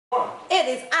It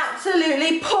is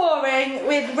absolutely pouring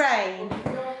with rain,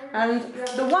 and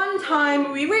the one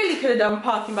time we really could have done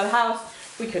parking by the house,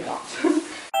 we could not.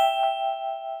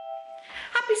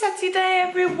 Happy Saturday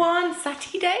everyone,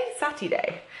 Saturday.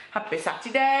 Happy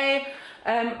Saturday.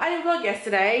 I didn't vlog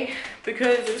yesterday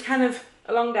because it was kind of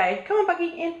a long day. Come on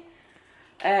Buggy,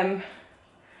 in.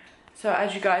 So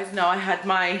as you guys know, I had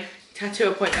my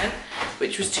tattoo appointment,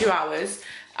 which was 2 hours,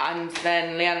 and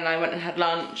then Leanne and I went and had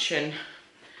lunch, and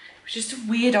it was just a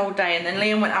weird old day. And then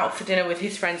Liam went out for dinner with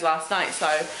his friends last night, so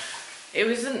it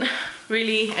wasn't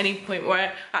really any point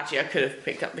where, actually I could have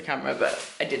picked up the camera,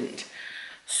 but I didn't.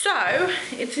 So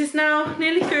it is now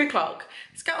nearly 3 o'clock.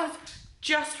 Scout has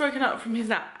just woken up from his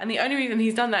nap, and the only reason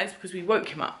he's done that is because we woke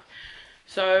him up.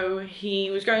 So he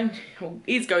was going, well,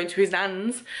 he's going to his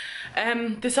nan's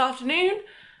this afternoon,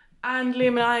 and Liam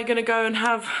and I are gonna go and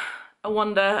have a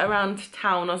wander around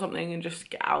town or something and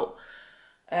just get out.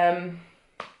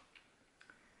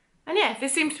 And yeah,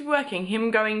 this seems to be working.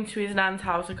 Him going to his nan's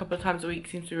house a couple of times a week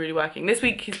seems to be really working. This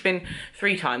week he's been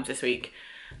 3 times this week,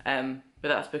 but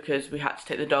that's because we had to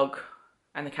take the dog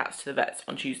and the cats to the vets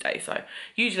on Tuesday. So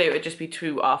usually it would just be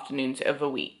 2 afternoons of a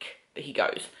week that he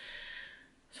goes.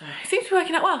 So it seems to be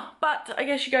working out well. But I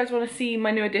guess you guys want to see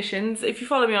my new additions. If you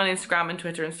follow me on Instagram and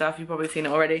Twitter and stuff, you've probably seen it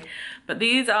already. But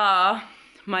these are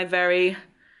my very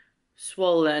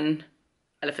swollen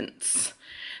elephants.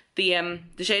 The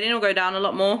shading will go down a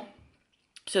lot more,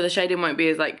 so the shading won't be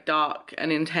as like dark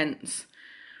and intense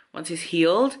once he's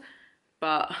healed,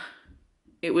 but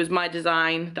it was my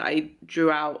design that I drew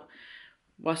out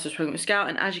whilst I was pregnant with Scout,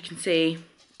 and as you can see,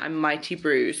 I'm mighty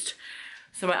bruised.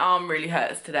 So my arm really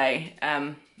hurts today.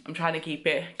 I'm trying to keep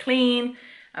it clean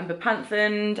and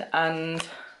bepanthened, and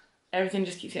everything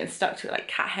just keeps getting stuck to it, like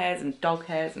cat hairs and dog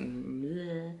hairs,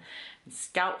 and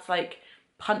Scout's like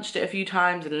punched it a few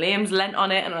times, and Liam's leant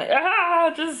on it, and I'm like,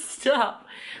 ah, just stop.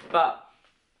 But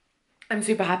I'm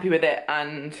super happy with it,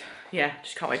 and yeah,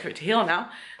 just can't wait for it to heal now.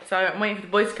 So I'm waiting for the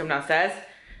boys to come downstairs,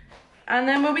 and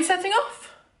then we'll be setting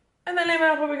off. And then Liam and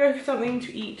I'll probably go for something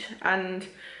to eat and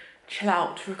chill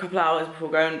out for a couple of hours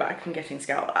before going back and getting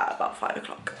Scout at about 5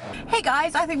 o'clock. Hey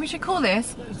guys, I think we should call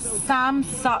this Sam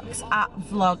sucks at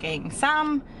vlogging.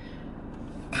 Sam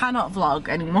cannot vlog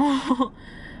anymore.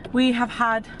 We have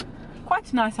had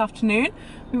quite a nice afternoon.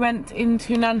 We went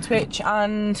into Nantwich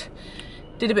and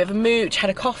did a bit of a mooch, had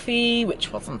a coffee,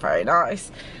 which wasn't very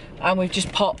nice, and we've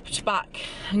just popped back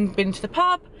and been to the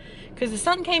pub because the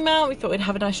sun came out. We thought we'd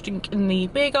have a nice drink in the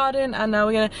beer garden, and now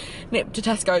we're gonna nip to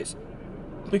Tesco's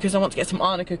because I want to get some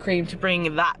arnica cream to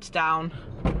bring that down.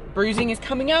 Bruising is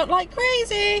coming out like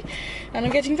crazy, and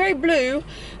I'm getting very blue,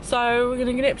 so we're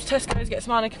gonna nip to Tesco's, get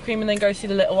some arnica cream, and then go see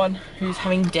the little one who's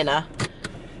having dinner,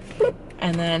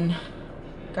 and then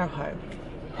go home.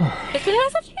 It's been a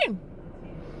nice afternoon.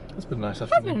 It's been a nice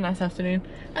afternoon. It's been a nice afternoon,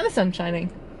 and the sun's shining.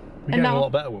 We're getting a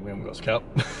lot better when we haven't got Scout.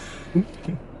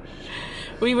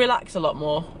 We relax a lot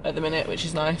more at the minute, which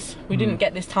is nice. We didn't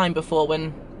get this time before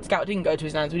when Scout didn't go to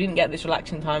his nan's. We didn't get this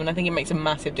relaxing time, and I think it makes a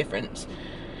massive difference.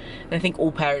 And I think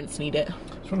all parents need it.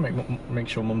 Just want to make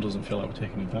sure Mum doesn't feel like we're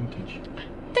taking advantage.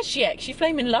 Does she? She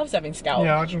flaming loves having Scout.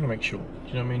 Yeah, I just want to make sure. Do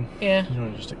you know what I mean? Yeah. You don't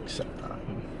want to just accept that.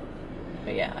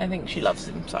 But yeah, I think she loves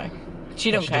him, so she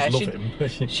don't care. Does love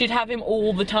him. She'd have him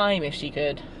all the time if she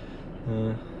could.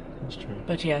 That's true.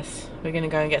 But yes, we're gonna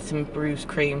go and get some bruise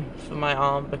cream for my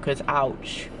arm because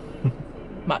ouch.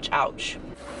 Much ouch.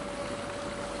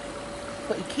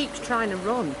 But he keeps trying to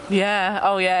run. Yeah,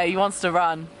 oh yeah, he wants to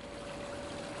run.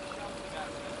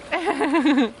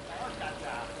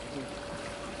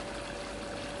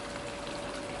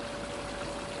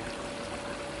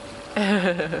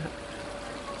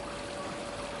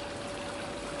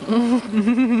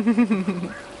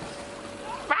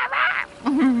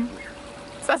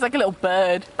 Sounds like a little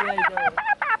bird.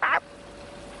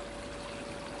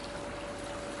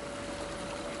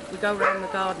 We go around the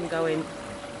garden going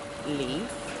leaf,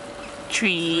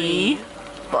 Tree,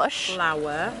 bush,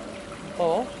 flower,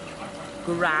 or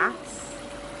grass.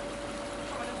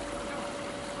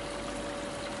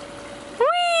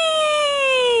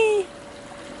 whee!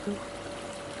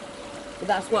 But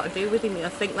that's what I do with him. I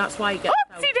think that's why he gets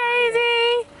so Oopsie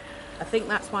daisy! I think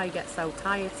that's why he gets so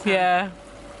tired. Sam. Yeah.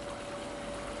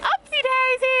 Oopsie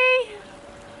daisy!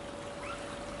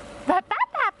 Bap,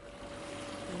 bap, bap.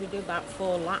 We do about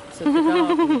 4 laps of the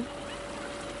garden.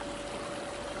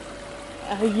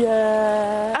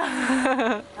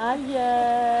 Yeah.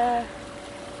 Yeah.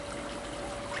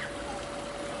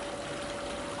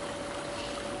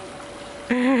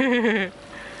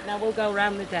 Now we'll go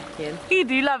round the decking. You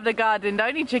do love the garden,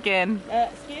 don't you, chicken?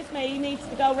 Excuse me, he needs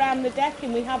to go round the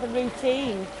decking. We have a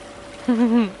routine.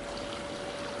 Nope.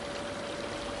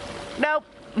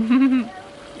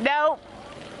 Nope.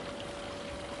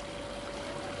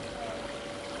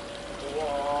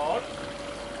 One.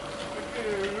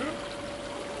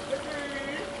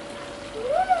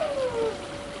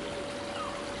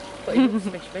 But he loves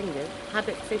fish fingers.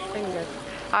 Haddock fish fingers.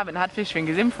 I haven't had fish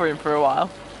fingers in for him for a while.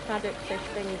 Haddock fish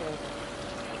fingers.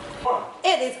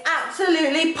 It is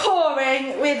absolutely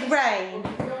pouring with rain.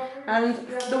 And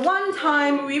the one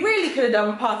time we really could have done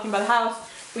with parking by the house,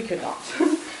 we could not.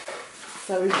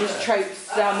 So we've just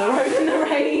traipsed down the road in the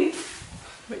rain,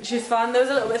 which is fun. There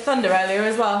was a little bit of thunder earlier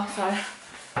as well, so.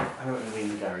 I don't want to be in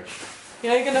the garage.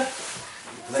 You're gonna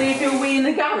see if you'll wee in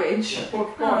the garage?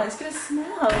 Oh, it's gonna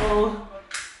smell.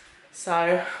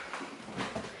 So,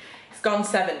 it's gone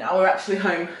 7 now. We're actually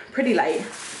home pretty late,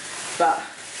 but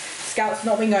Scout's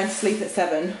not been going to sleep at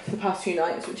 7 for the past few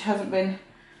nights, which hasn't been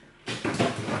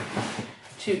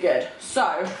too good.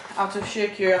 So, out of sheer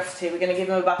curiosity, we're gonna give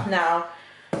him a bath now.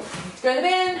 Let's go in the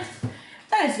bin,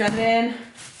 then it's going in the bin.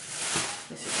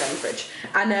 This is going in the fridge.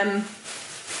 And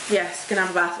yes, gonna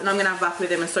have a bath, and I'm gonna have a bath with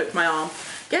him and soak my arm.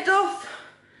 Get off,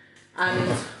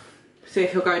 and see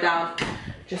if he'll go down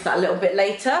just that little bit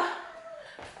later.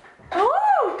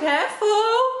 Oh,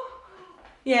 careful.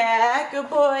 Yeah, good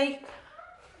boy.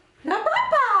 Now,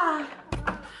 Papa.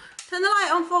 Turn the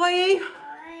light on for you.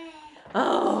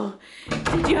 Oh,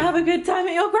 did you have a good time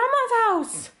at your grandma's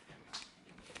house?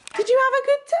 Did you have a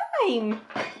good time?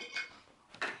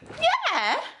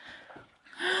 Yeah.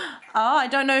 Oh, I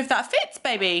don't know if that fits,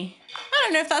 baby. I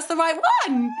don't know if that's the right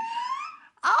one.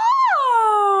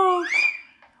 Oh,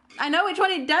 I know which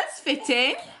one it does fit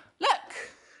in.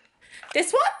 Look,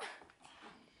 this one.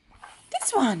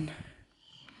 This one.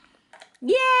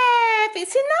 Yeah,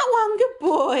 fits in that one. Good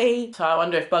boy. So I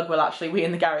wonder if Bug will actually wee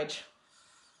in the garage.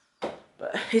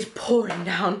 But it's pouring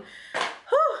down.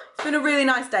 Whew, it's been a really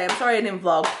nice day. I'm sorry I didn't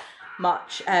vlog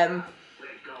much. Yeah,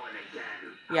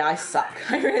 I suck.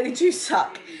 I really do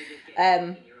suck.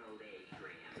 But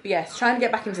yes, trying to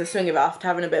get back into the swing of it after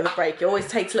having a bit of a break. It always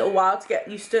takes a little while to get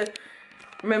used to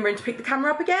remembering to pick the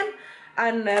camera up again.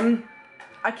 And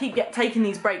I keep taking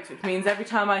these breaks, which means every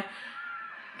time I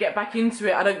get back into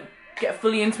it, I don't get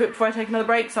fully into it before I take another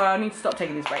break. So I need to stop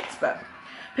taking these breaks. But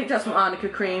picked up some arnica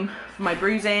cream for my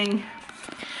bruising.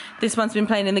 This one's been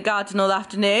playing in the garden all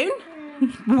afternoon,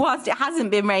 whilst it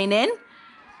hasn't been raining.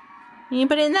 You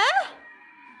put it in there?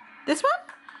 This one?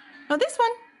 Oh, this one.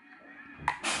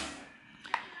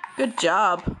 Good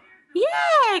job.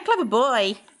 Yeah, clever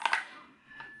boy.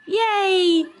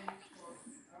 Yay.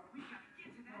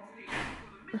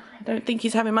 I don't think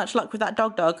he's having much luck with that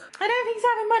dog. I don't think he's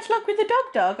having much luck with the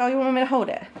dog. Oh, you want me to hold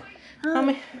it?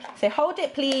 Say, hold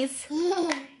it, please.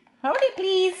 Hold it,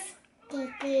 please.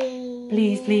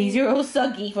 Please, please. You're all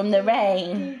soggy from the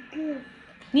rain.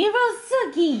 You're all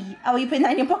soggy. Oh, you putting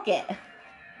that in your pocket?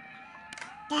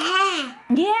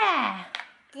 Yeah.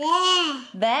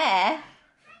 There.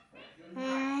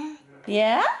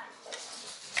 Yeah?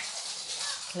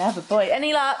 Clever boy.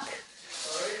 Any luck?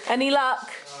 Any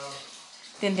luck?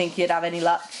 Didn't think you'd have any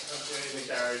luck. I'm in the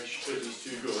garage because he's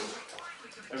too good.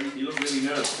 I mean, he looked really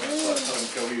nervous when I started telling him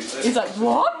to go use it. He's like,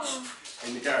 what?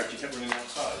 In the garage, he kept running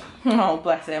outside. Oh,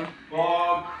 bless him.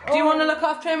 Mom! Do you want to look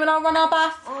after him and I'll run our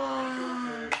bath?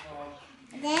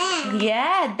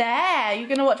 Yeah, there. You're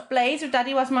going to watch Blaze with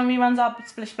Daddy whilst Mummy runs our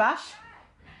splish splash?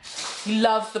 He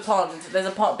loves the pond. There's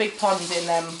a big pond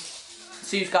in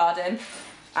Sue's garden,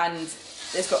 and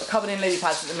it's got covered in lily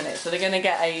pads at the minute, so they're going to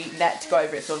get a net to go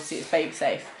over it, so obviously it's baby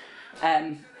safe.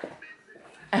 And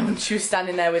she was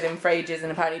standing there with him for ages,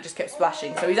 and apparently just kept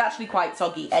splashing, so he's actually quite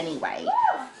soggy anyway,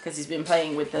 because he's been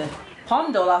playing with the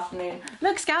pond all afternoon.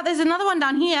 Look, Scout, there's another one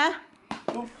down here.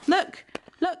 Look,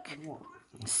 look.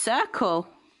 Circle.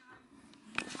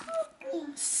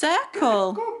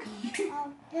 Circle.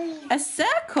 A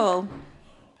circle.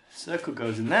 Circle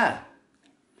goes in there.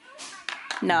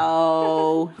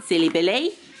 No, silly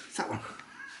Billy. It's that one.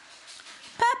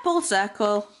 Purple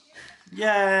circle.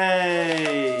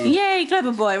 Yay! Yay,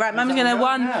 clever boy. Right, Mum's gonna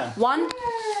one.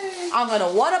 I'm gonna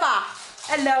want a bath.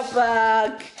 Hello,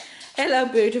 Bug. Hello,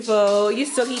 beautiful. You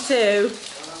soggy too.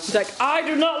 He's like, I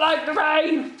do not like the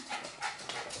rain.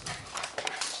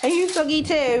 Are you soggy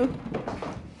too?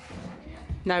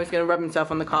 Now he's gonna rub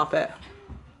himself on the carpet.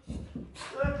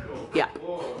 Yeah.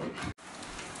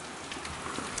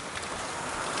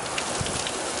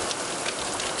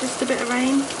 Just a bit of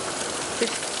rain.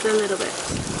 Just a little bit.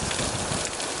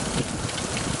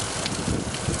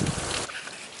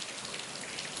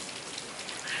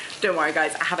 Don't worry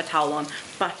guys, I have a towel on,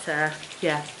 but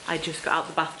yeah, I just got out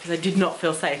the bath because I did not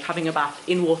feel safe having a bath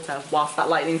in water whilst that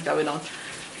lightning's going on.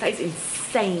 That is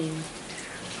insane.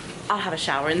 I'll have a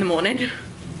shower in the morning.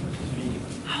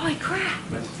 Holy crap.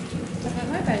 I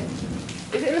don't know, babe.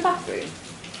 Is it in the bathroom?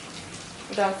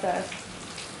 Or downstairs?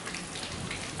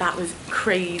 That was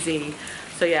crazy.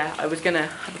 So yeah, I was gonna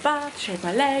have a bath, shave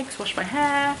my legs, wash my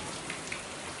hair.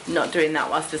 Not doing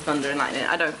that whilst there's thunder and lightning.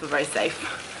 I don't feel very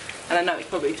safe. And I know it's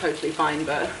probably totally fine,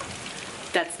 but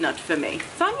that's not for me.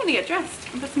 So I'm gonna get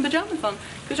dressed and put some pajamas on,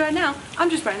 because right now I'm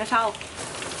just wearing a towel.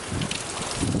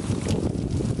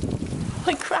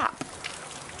 Holy crap.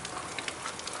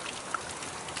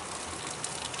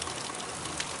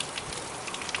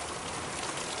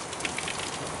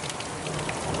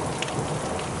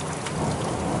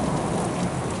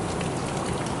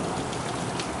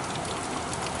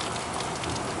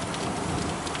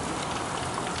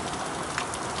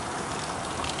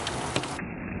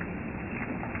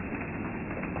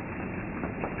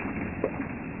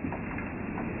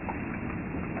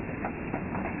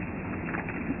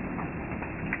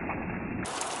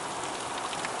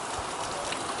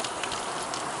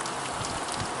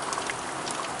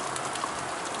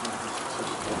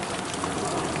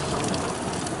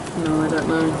 No, I don't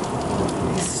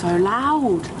know. It's so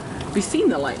loud. Have you seen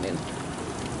the lightning?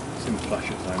 It's in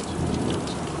flash at times. I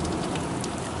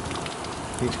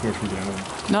think it's coming from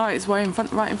behind. No, it's right in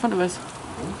front of us.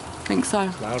 Oh. I think so.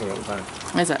 It's louder at the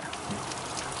back. Is it?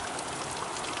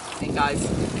 Hey guys,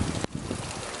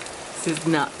 this is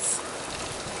nuts.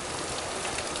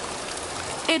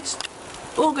 It's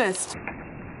August.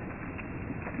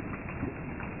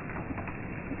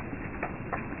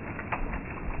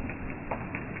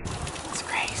 It's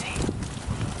crazy.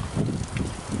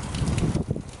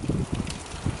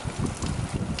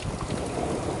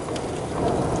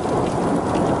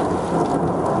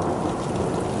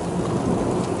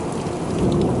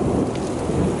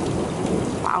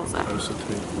 Wowza.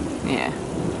 Yeah.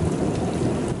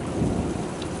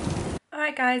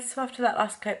 Alright guys, so after that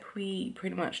last clip we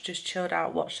pretty much just chilled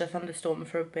out, watched the thunderstorm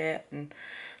for a bit, and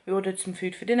we ordered some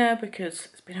food for dinner because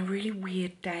it's been a really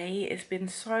weird day. It's been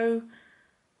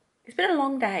a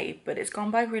long day, but it's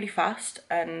gone by really fast,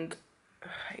 and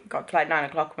it got to like 9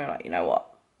 o'clock and we were like, you know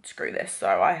what, screw this.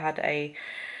 So I had a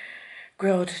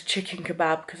grilled chicken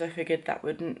kebab because I figured that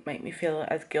wouldn't make me feel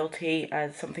as guilty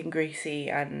as something greasy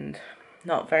and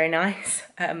not very nice.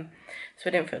 So I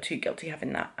didn't feel too guilty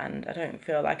having that, and I don't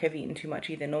feel like I've eaten too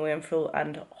much either. Normally I'm full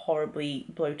and horribly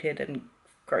bloated and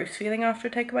gross feeling after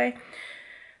a takeaway.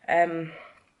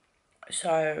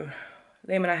 So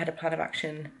Liam and I had a plan of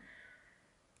action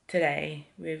today.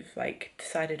 We've like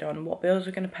decided on what bills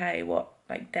we're going to pay, what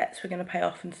like debts we're going to pay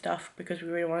off and stuff, because we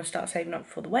really want to start saving up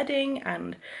for the wedding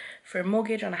and for a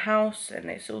mortgage on a house,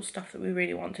 and it's all stuff that we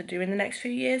really want to do in the next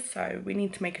few years, so we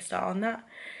need to make a start on that.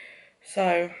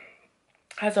 So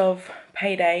as of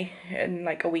payday in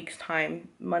like a week's time,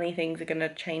 money things are going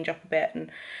to change up a bit, and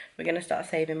we're going to start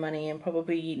saving money and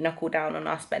probably knuckle down on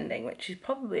our spending, which is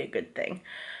probably a good thing.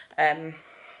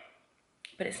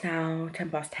 But it's now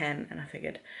 10:10 and I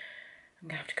figured I'm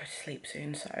gonna have to go to sleep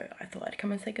soon, so I thought I'd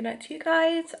come and say goodnight to you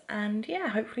guys. And yeah,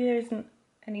 hopefully there isn't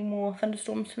any more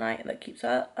thunderstorms tonight that keeps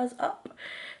us up.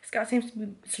 Scout seems to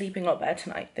be sleeping a lot better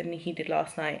tonight than he did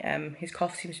last night. His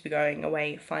cough seems to be going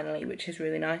away finally, which is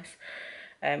really nice.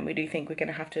 We do think we're going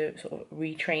to have to sort of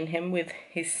retrain him with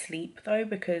his sleep though,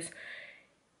 because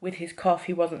with his cough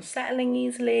he wasn't settling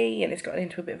easily and he's gotten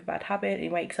into a bit of a bad habit. He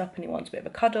wakes up and he wants a bit of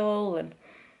a cuddle, and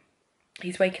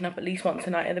he's waking up at least once a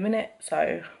night at the minute,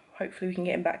 so hopefully we can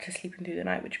get him back to sleeping through the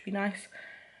night, which would be nice.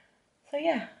 So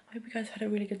yeah, I hope you guys had a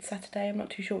really good Saturday. I'm not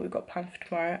too sure what we've got planned for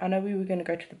tomorrow. I know we were going to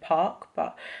go to the park,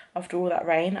 but after all that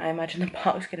rain, I imagine the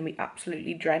park's going to be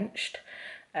absolutely drenched.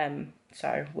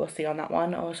 So we'll see on that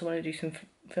one. I also want to do some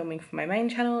filming for my main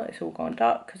channel. It's all gone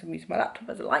dark because I'm using my laptop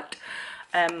as a light.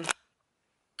 I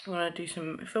want to do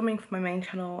some filming for my main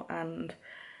channel and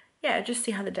yeah, just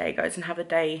see how the day goes and have a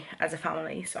day as a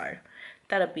family. So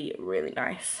that'll be really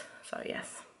nice. So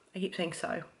yes, I keep saying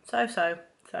so. I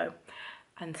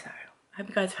hope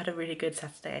you guys have had a really good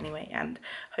Saturday anyway, and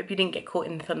hope you didn't get caught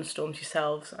in the thunderstorms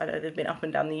yourselves. I know they've been up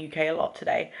and down the UK a lot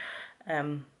today.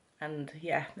 And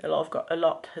yeah, a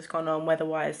lot has gone on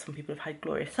weather-wise. Some people have had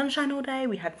glorious sunshine all day.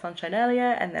 We had sunshine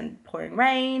earlier and then pouring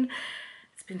rain.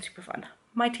 It's been super fun.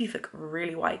 My teeth look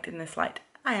really white in this light.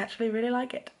 I actually really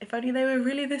like it. If only they were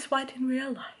really this white in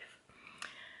real life.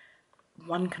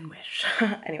 One can wish.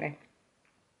 Anyway,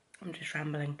 I'm just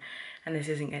rambling and this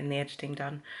isn't getting the editing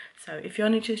done. So if you're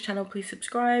new to this channel, please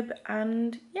subscribe,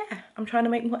 and yeah, I'm trying to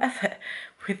make more effort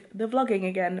with the vlogging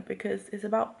again because it's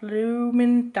about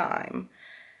blooming time.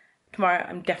 Tomorrow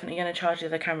I'm definitely going to charge the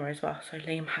other camera as well, so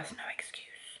Liam has no excuse.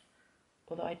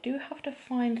 Although I do have to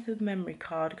find the memory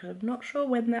card because I'm not sure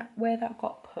where that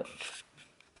got put.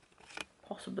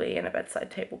 Possibly in a bedside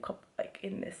table cup, like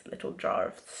in this little jar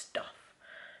of stuff.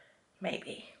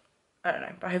 Maybe. I don't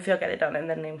know, but hopefully I'll get it done and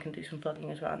then Liam can do some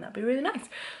vlogging as well and that'd be really nice.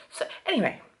 So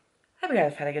anyway, hope you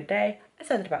guys have had a good day. I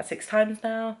said it about 6 times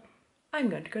now. I'm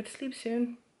going to go to sleep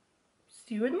soon.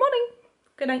 See you in the morning.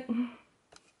 Good night.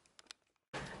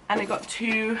 And it got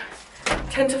to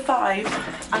 10 to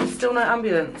 5 and still no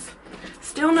ambulance.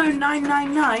 Still no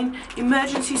 999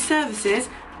 emergency services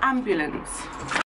ambulance.